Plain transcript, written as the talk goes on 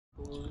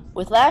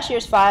With last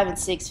year's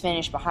 5-6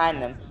 finish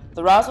behind them,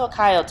 the Roswell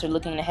Coyotes are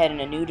looking to head in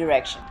a new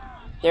direction.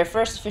 Their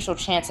first official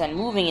chance at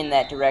moving in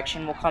that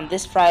direction will come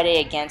this Friday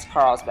against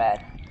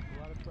Carlsbad.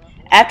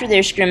 After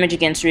their scrimmage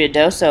against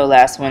Ruidoso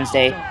last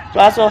Wednesday,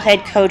 Roswell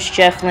head coach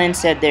Jeff Lynn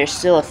said there's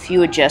still a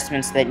few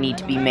adjustments that need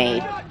to be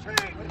made.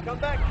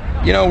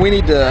 You know, we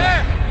need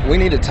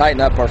to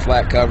tighten up our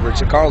flat coverage.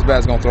 So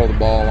Carlsbad's going to throw the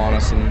ball on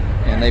us,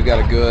 and they've got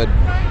a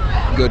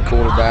good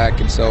quarterback,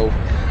 and so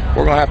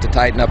we're going to have to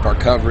tighten up our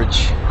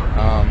coverage.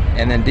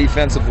 And then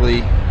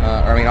defensively,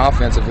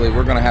 offensively,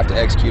 we're going to have to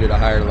execute at a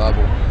higher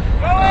level.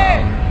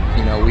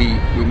 You know,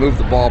 we moved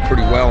the ball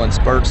pretty well in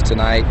spurts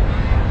tonight,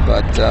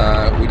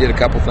 but we did a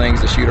couple things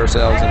to shoot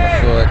ourselves in the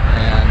foot,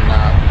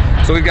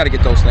 and so we've got to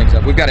get those things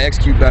up. We've got to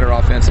execute better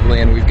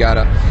offensively, and we've got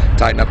to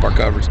tighten up our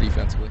coverage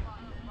defensively.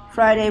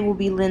 Friday will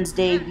be Lynn's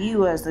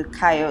debut as the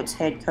Coyotes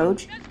head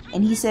coach,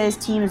 and he says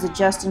his team is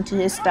adjusting to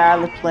his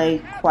style of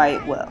play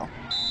quite well.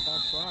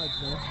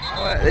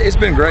 It's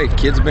been great.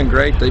 Kids have been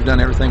great. They've done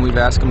everything we've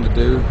asked them to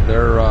do.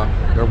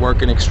 They're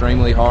working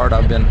extremely hard.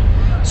 I've been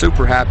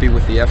super happy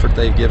with the effort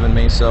they've given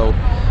me. So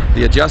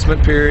the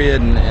adjustment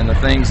period and the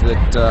things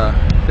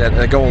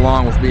that go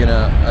along with being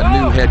a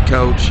new head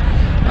coach,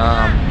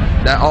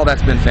 all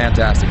that's been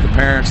fantastic. The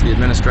parents, the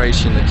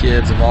administration, the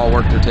kids have all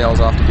worked their tails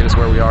off to get us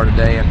where we are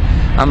today, and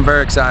I'm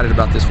very excited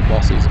about this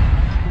football season.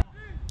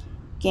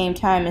 Game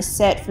time is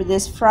set for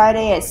this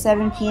Friday at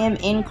 7 p.m.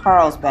 in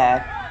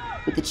Carlsbad.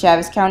 With the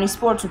Chaves County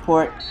Sports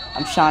Report,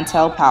 I'm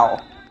Chaunte'l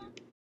Powell.